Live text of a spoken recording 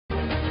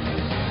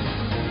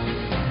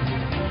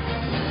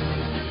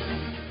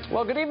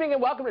Well, good evening and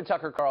welcome to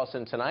Tucker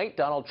Carlson Tonight.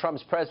 Donald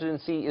Trump's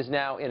presidency is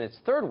now in its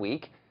third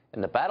week,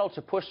 and the battle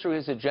to push through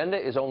his agenda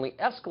is only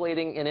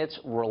escalating in its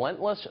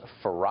relentless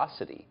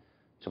ferocity.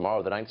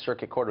 Tomorrow, the Ninth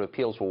Circuit Court of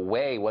Appeals will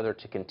weigh whether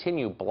to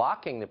continue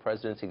blocking the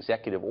president's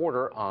executive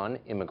order on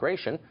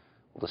immigration.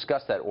 We'll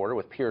discuss that order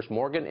with Piers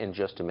Morgan in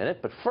just a minute.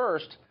 But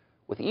first,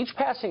 with each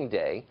passing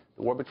day,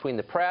 the war between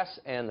the press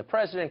and the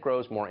president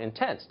grows more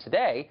intense.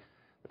 Today,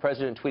 the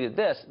president tweeted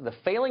this: "The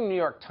failing New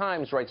York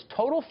Times writes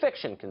total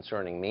fiction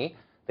concerning me.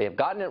 They have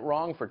gotten it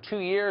wrong for 2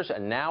 years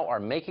and now are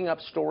making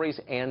up stories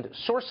and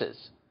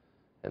sources."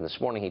 And this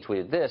morning he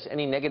tweeted this: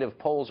 "Any negative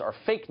polls are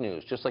fake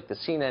news, just like the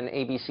CNN,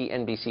 ABC,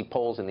 NBC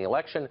polls in the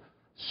election.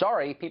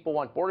 Sorry, people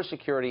want border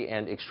security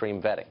and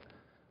extreme vetting."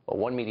 Well,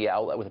 one media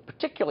outlet with a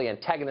particularly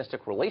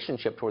antagonistic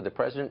relationship toward the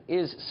president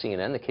is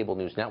CNN, the cable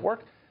news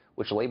network,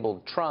 which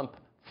Trump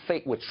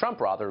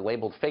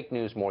labeled fake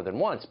news more than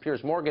once.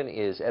 Piers Morgan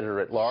is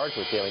editor-at-large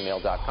with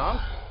DailyMail.com.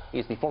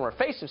 He's the former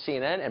face of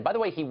CNN, and by the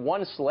way, he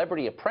won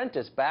Celebrity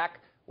Apprentice back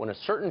when a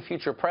certain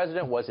future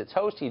president was its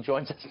host. He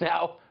joins us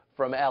now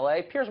from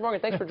L.A. Piers Morgan,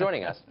 thanks for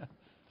joining us.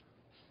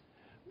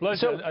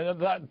 Pleasure.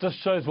 That just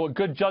shows what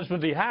good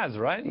judgment he has,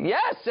 right?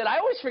 Yes, and I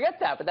always forget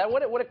that, but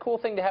what a cool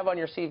thing to have on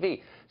your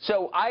CV.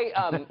 So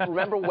I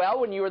remember well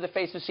when you were the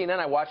face of CNN.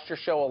 I watched your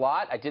show a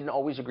lot. I didn't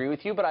always agree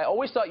with you, but I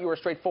always thought you were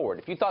straightforward.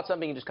 If you thought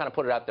something, you just kind of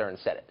put it out there and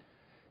said it.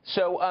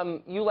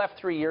 So you left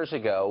 3 years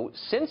ago.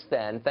 Since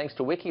then, thanks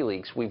to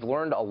WikiLeaks, we've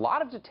learned a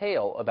lot of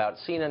detail about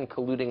CNN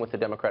colluding with the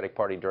Democratic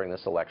Party during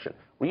this election.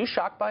 Were you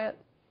shocked by it?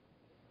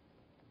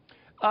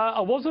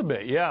 I was a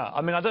bit, yeah.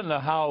 I mean, I don't know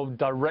how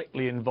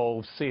directly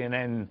involved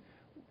CNN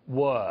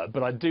were,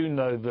 but I do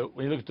know that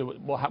when you looked at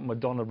what happened with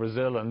Donna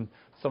Brazile and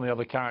some of the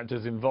other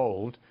characters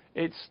involved,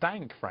 it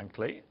stank,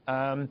 frankly.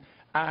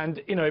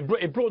 And, you know,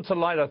 it brought to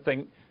light, I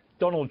think,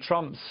 Donald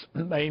Trump's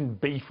main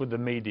beef with the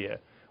media,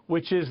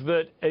 which is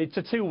that it's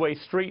a two-way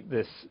street,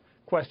 this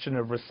question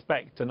of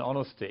respect and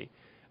honesty.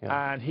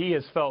 Yeah. And he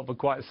has felt for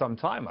quite some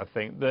time, I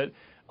think, that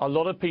a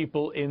lot of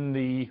people in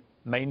the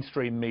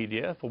mainstream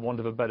media, for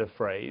want of a better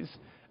phrase,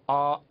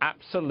 are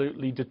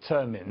absolutely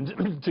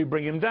determined to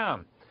bring him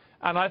down.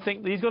 And I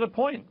think he's got a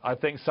point. I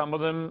think some of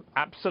them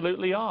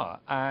absolutely are.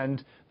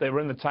 And they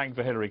were in the tank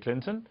for Hillary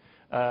Clinton.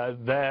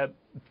 Their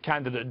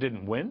candidate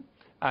didn't win.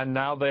 And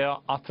now they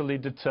are utterly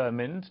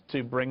determined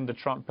to bring the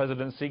Trump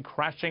presidency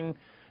crashing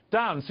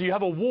down. So you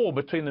have a war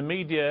between the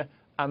media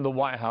and the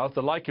White House,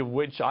 the like of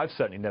which I've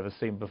certainly never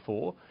seen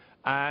before.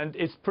 And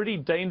it's pretty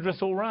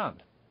dangerous all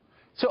round.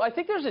 So I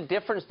think there's a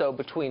difference, though,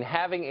 between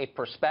having a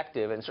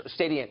perspective and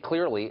stating it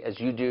clearly, as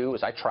you do,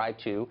 as I try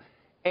to,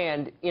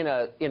 and in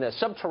a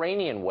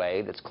subterranean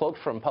way that's cloaked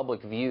from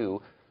public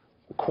view,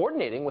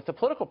 coordinating with the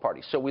political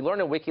parties. So we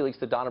learned in WikiLeaks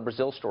the Donna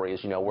Brazile story,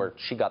 as you know, where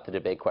she got the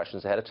debate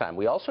questions ahead of time.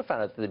 We also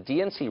found out that the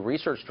DNC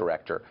research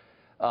director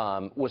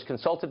was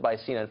consulted by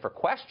CNN for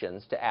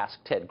questions to ask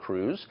Ted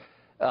Cruz.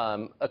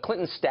 A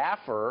Clinton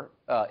staffer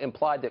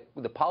implied that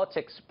the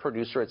politics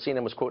producer at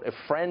CNN was, quote, a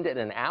friend and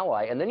an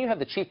ally. And then you have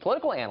the chief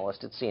political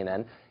analyst at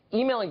CNN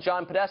emailing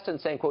John Podesta and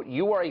saying, quote,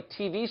 "You are a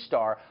TV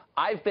star.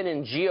 I've been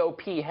in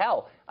GOP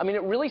hell." I mean,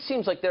 it really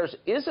seems like there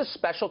is a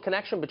special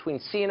connection between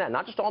CNN,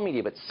 not just all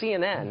media, but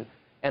CNN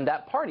and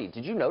that party.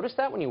 Did you notice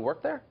that when you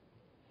worked there?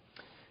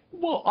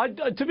 Well,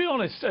 to be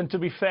honest, and to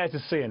be fair to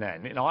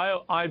CNN, you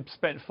know, I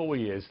spent 4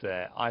 years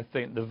there. I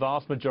think the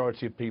vast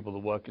majority of people that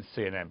work at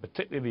CNN,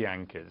 particularly the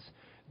anchors,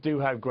 do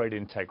have great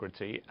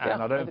integrity, and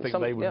yeah, I don't think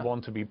they would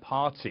want to be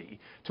party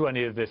to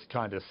any of this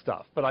kind of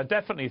stuff. But I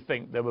definitely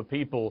think there were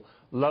people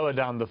lower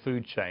down the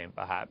food chain,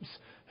 perhaps,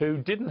 who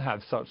didn't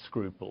have such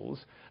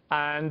scruples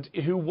and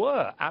who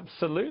were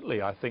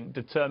absolutely, I think,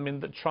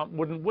 determined that Trump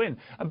wouldn't win.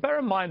 And bear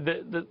in mind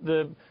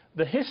that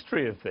the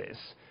history of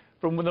this,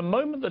 from the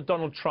moment that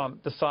Donald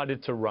Trump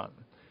decided to run,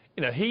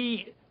 you know,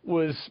 he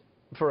was,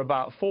 for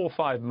about 4 or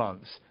 5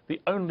 months, the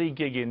only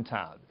gig in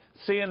town.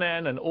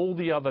 CNN and all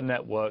the other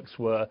networks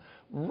were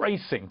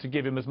racing to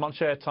give him as much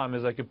airtime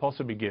as they could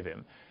possibly give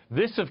him.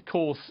 This, of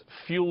course,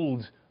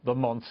 fueled the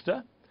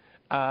monster.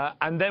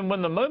 And then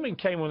when the moment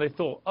came when they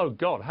thought, oh,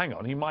 God, hang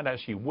on, he might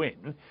actually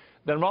win,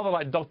 then rather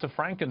like Dr.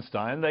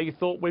 Frankenstein, they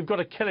thought, we've got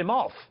to kill him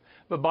off.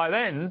 But by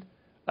then,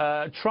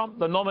 Trump,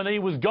 the nominee,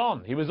 was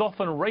gone. He was off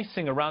and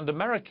racing around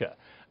America.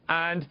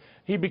 And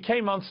he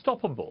became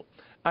unstoppable.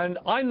 And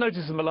I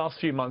noticed in the last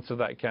few months of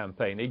that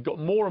campaign, it got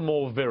more and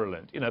more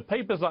virulent. You know,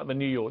 papers like the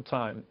New York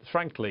Times,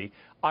 frankly,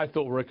 I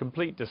thought were a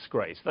complete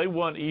disgrace. They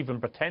weren't even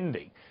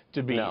pretending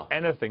to be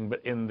anything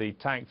but in the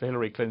tank for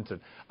Hillary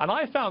Clinton. And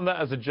I found that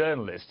as a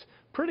journalist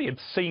pretty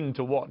obscene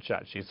to watch,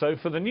 actually. So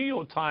for the New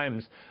York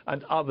Times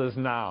and others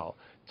now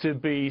to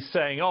be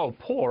saying, oh,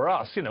 poor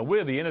us, you know,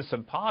 we're the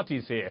innocent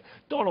parties here.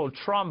 Donald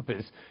Trump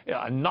is, you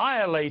know,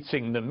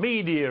 annihilating the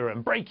media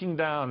and breaking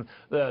down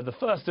the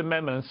First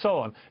Amendment and so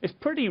on. It's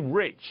pretty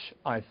rich,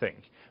 I think,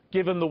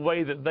 given the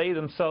way that they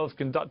themselves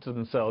conducted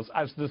themselves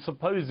as the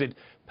supposed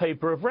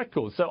paper of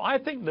record. So I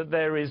think that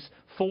there is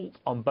fault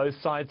on both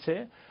sides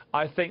here.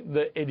 I think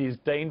that it is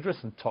dangerous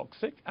and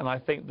toxic, and I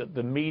think that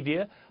the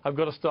media have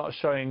got to start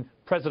showing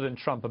President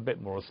Trump a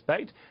bit more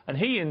respect, and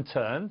he in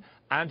turn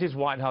and his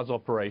White House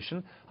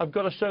operation have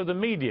got to show the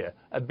media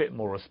a bit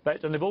more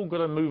respect, and they've all got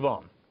to move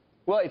on.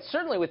 Well, it's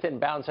certainly within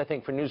bounds, I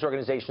think, for news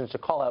organizations to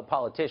call out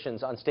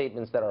politicians on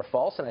statements that are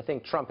false, and I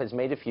think Trump has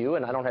made a few,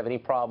 and I don't have any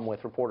problem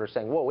with reporters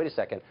saying, whoa, wait a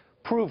second,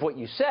 prove what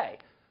you say.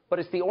 But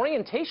it's the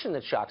orientation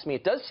that shocks me.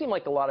 It does seem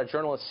like a lot of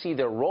journalists see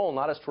their role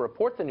not as to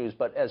report the news,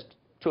 but as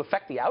to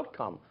affect the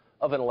outcome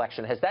of an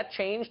election. Has that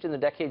changed in the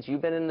decades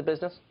you've been in the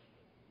business?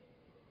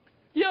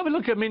 Yeah, but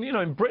look, I mean, you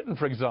know, in Britain,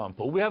 for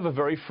example, we have a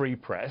very free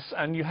press,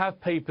 and you have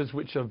papers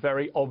which are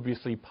very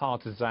obviously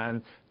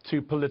partisan to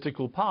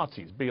political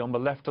parties, be on the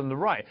left and the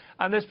right.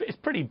 And it's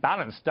pretty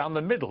balanced down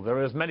the middle. There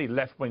are as many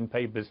left-wing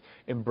papers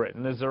in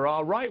Britain as there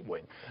are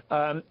right-wing.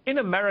 In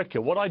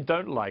America, what I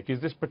don't like is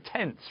this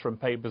pretense from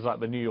papers like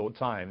the New York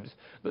Times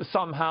that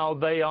somehow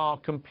they are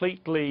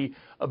completely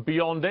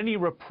beyond any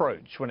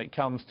reproach when it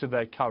comes to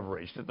their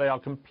coverage, that they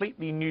are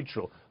completely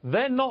neutral.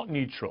 They're not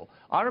neutral.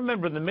 I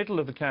remember in the middle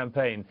of the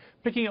campaign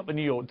picking up the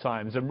New York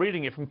Times and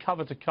reading it from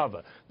cover to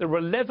cover. There were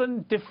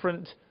 11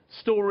 different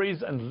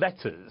stories and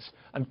letters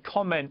and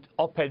comment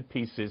op-ed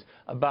pieces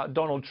about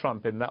Donald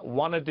Trump in that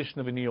one edition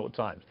of the New York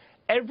Times.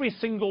 Every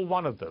single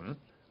one of them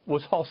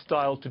was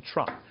hostile to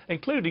Trump,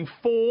 including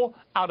 4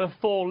 out of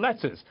 4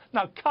 letters.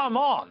 Now, come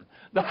on.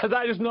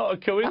 That is not a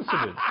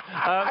coincidence.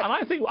 And I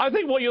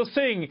think what you're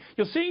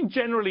seeing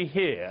generally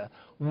here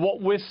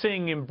what we're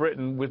seeing in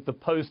Britain with the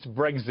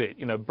post-Brexit,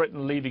 you know,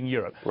 Britain leaving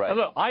Europe. Right.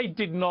 Now, look, I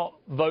did not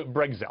vote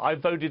Brexit. I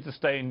voted to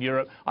stay in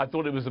Europe. I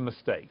thought it was a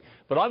mistake.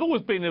 But I've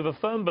always been of a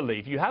firm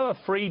belief you have a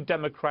free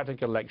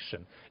democratic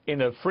election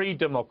in a free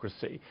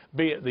democracy,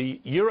 be it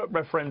the Europe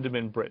referendum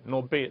in Britain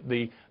or be it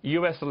the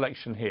US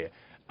election here.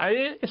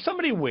 And if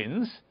somebody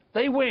wins,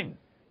 they win.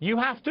 You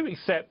have to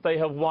accept they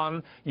have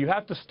won. You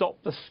have to stop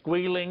the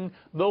squealing,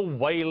 the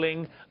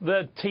wailing,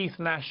 the teeth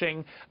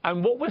gnashing.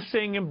 And what we're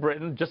seeing in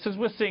Britain, just as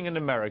we're seeing in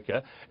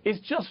America, is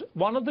just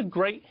one of the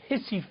great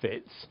hissy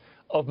fits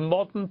of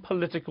modern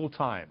political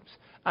times.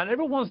 And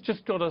everyone's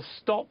just got to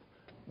stop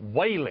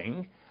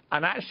wailing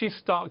and actually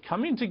start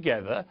coming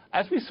together,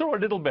 as we saw a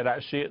little bit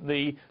actually at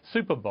the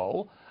Super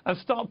Bowl, and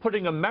start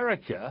putting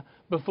America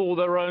before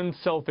their own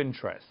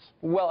self-interests.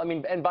 Well, I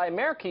mean, and by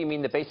America, you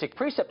mean the basic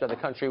precept of the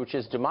country, which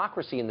is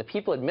democracy, and the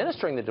people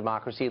administering the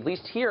democracy, at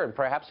least here and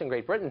perhaps in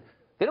Great Britain,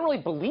 they don't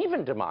really believe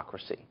in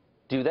democracy,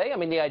 do they? I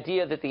mean, the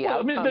idea that the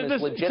outcome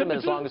is legitimate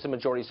as long as the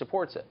majority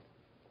supports it.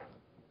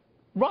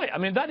 Right. I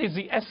mean, that is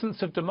the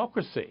essence of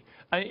democracy.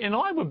 And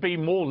I would be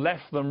more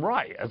left than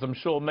right, as I'm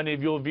sure many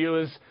of your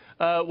viewers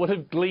would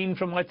have gleaned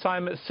from my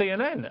time at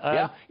CNN.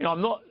 Yeah. You know,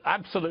 I'm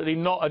absolutely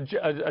not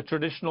a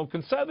traditional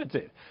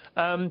conservative.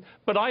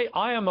 But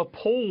I am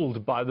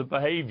appalled by the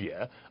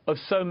behavior of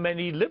so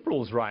many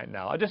liberals right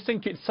now. I just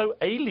think it's so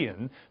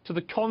alien to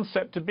the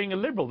concept of being a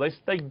liberal.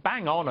 They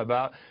bang on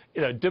about,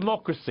 you know,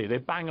 democracy. They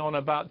bang on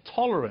about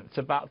tolerance,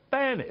 about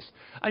fairness.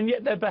 And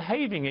yet they're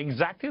behaving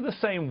exactly the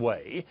same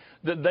way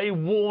that they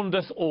warned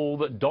us all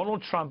that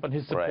Donald Trump and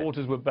his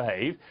supporters would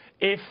behave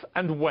if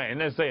and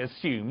when, as they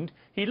assumed,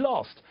 he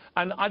lost.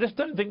 And I just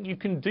don't think you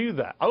can do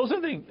that. I also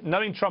think,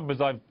 knowing Trump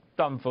as I've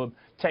done for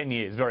 10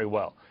 years very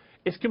well,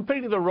 it's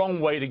completely the wrong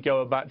way to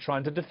go about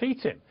trying to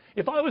defeat him.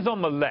 If I was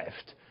on the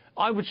left,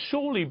 I would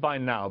surely by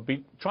now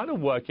be trying to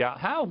work out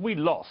how have we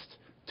lost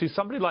to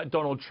somebody like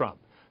Donald Trump,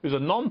 who's a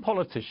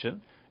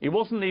non-politician. He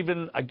wasn't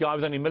even a guy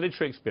with any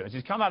military experience.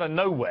 He's come out of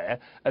nowhere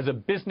as a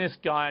business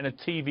guy and a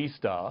TV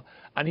star,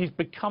 and he's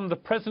become the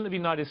President of the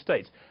United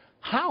States.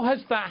 How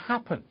has that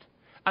happened?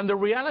 And the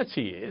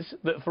reality is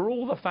that for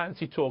all the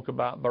fancy talk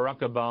about Barack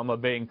Obama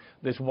being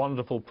this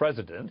wonderful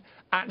president,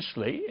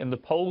 actually, in the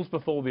polls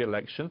before the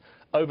election,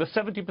 over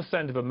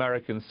 70% of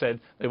Americans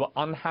said they were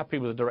unhappy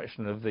with the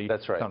direction of the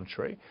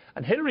country.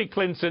 And Hillary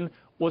Clinton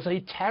was a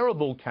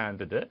terrible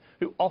candidate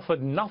who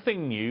offered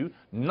nothing new,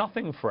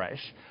 nothing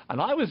fresh. And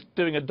I was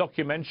doing a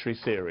documentary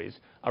series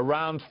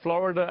around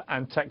Florida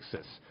and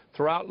Texas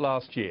throughout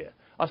last year.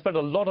 I spent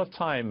a lot of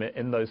time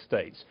in those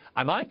states,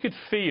 and I could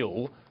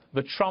feel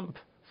the Trump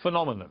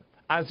phenomenon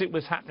as it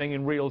was happening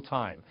in real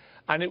time.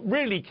 And it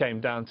really came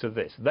down to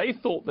this. They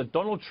thought that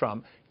Donald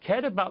Trump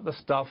cared about the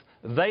stuff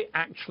they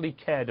actually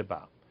cared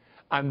about.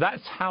 And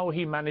that's how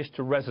he managed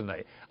to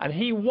resonate. And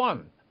he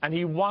won. And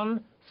he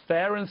won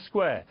fair and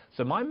square.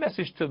 So my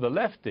message to the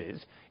left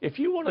is, if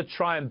you want to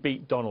try and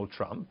beat Donald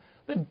Trump,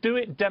 then do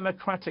it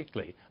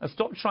democratically and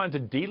stop trying to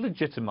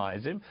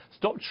delegitimize him.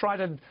 Stop trying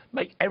to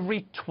make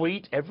every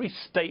tweet, every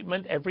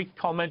statement, every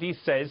comment he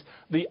says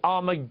the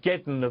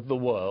Armageddon of the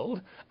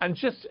world, and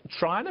just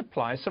try and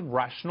apply some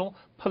rational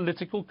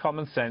political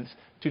common sense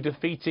to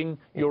defeating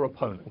your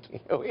opponent.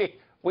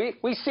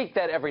 We seek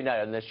that every night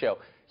on this show.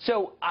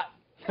 So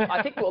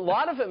I think a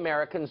lot of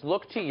Americans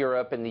look to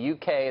Europe and the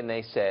UK and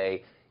they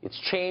say, it's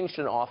changed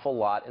an awful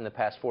lot in the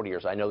past 40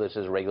 years. I know this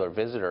as a regular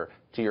visitor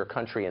to your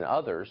country and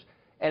others.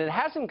 And it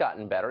hasn't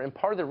gotten better, and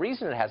part of the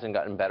reason it hasn't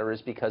gotten better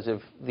is because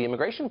of the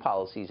immigration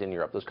policies in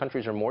Europe. Those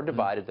countries are more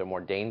divided, they're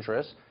more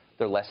dangerous,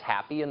 they're less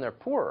happy, and they're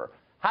poorer.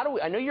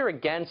 I know you're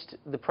against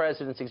the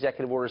president's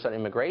executive orders on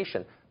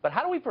immigration, but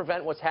how do we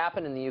prevent what's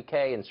happened in the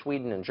UK and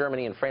Sweden and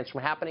Germany and France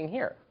from happening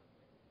here?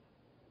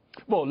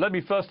 Well, let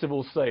me first of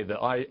all say that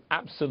I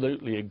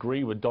absolutely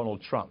agree with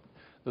Donald Trump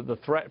that the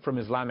threat from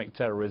Islamic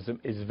terrorism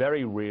is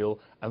very real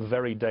and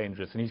very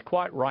dangerous. And he's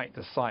quite right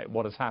to cite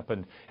what has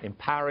happened in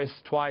Paris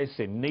twice,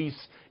 in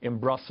Nice, in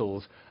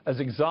Brussels, as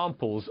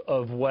examples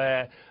of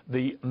where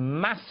the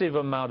massive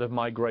amount of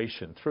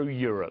migration through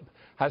Europe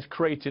has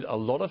created a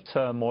lot of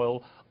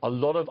turmoil, a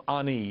lot of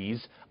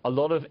unease, a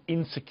lot of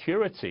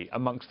insecurity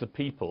amongst the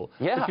people,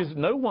 because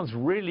no one's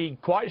really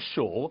quite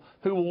sure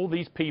who all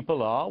these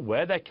people are,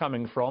 where they're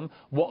coming from,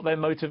 what their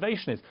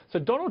motivation is. So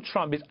Donald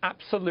Trump is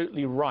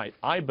absolutely right,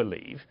 I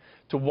believe,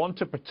 to want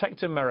to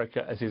protect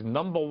America as his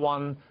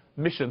 #1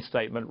 mission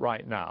statement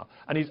right now.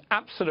 And he's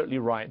absolutely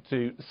right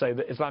to say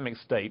that Islamic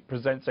State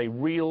presents a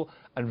real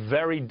and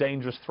very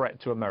dangerous threat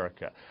to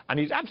America. And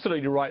he's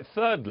absolutely right,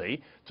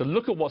 thirdly, to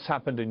look at what's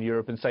happened in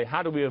Europe and say,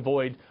 how do we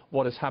avoid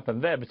what has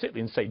happened there,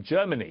 particularly in, say,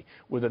 Germany,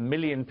 with 1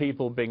 million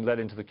people being led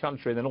into the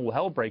country and then all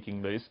hell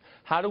breaking loose?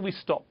 How do we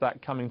stop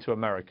that coming to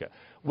America?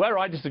 Where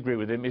I disagree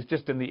with him is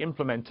just in the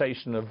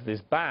implementation of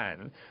this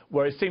ban,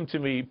 where it seemed to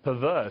me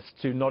perverse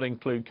to not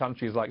include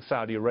countries like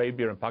Saudi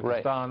Arabia and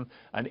Pakistan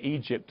and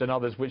Egypt and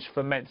others, which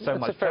foment so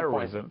much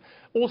terrorism.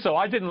 Also,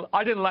 I didn't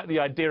like the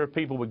idea of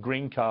people with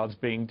green cards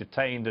being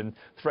detained and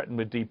threatened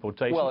with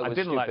deportation. Well, it was I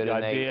didn't like the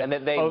idea. And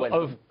they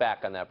went back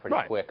on that pretty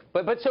quick.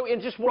 But so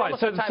in just one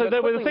so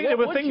there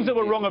were things that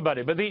were wrong about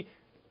it. But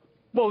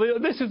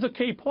this is the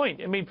key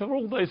point. I mean, for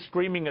all those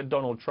screaming at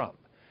Donald Trump,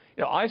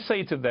 you know, I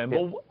say to them,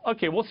 well,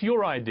 okay, what's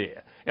your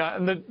idea? You know,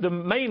 and the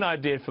main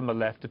idea from the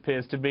left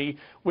appears to be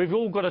we've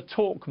all got to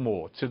talk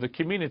more to the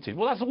community.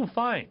 Well, that's all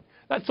fine.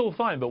 That's all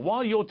fine. But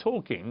while you're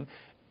talking,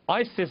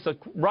 ISIS are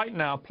right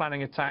now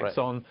planning attacks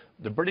on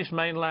the British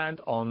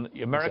mainland, on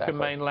the American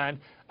mainland,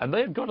 and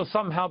they've got to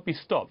somehow be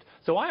stopped.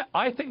 So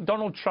I think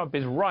Donald Trump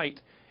is right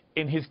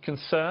in his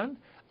concern,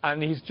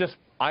 and he's just,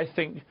 I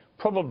think,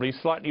 probably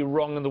slightly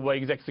wrong in the way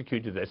he's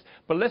executed this.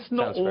 But let's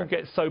not all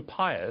get so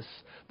pious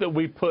that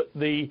we put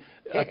the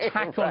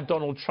attack on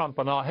Donald Trump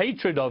and our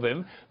hatred of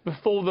him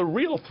before the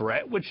real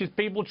threat, which is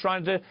people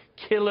trying to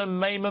kill and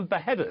maim and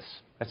behead us.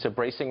 That's a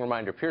bracing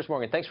reminder. Piers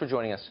Morgan, thanks for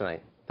joining us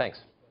tonight. Thanks.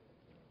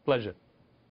 Pleasure.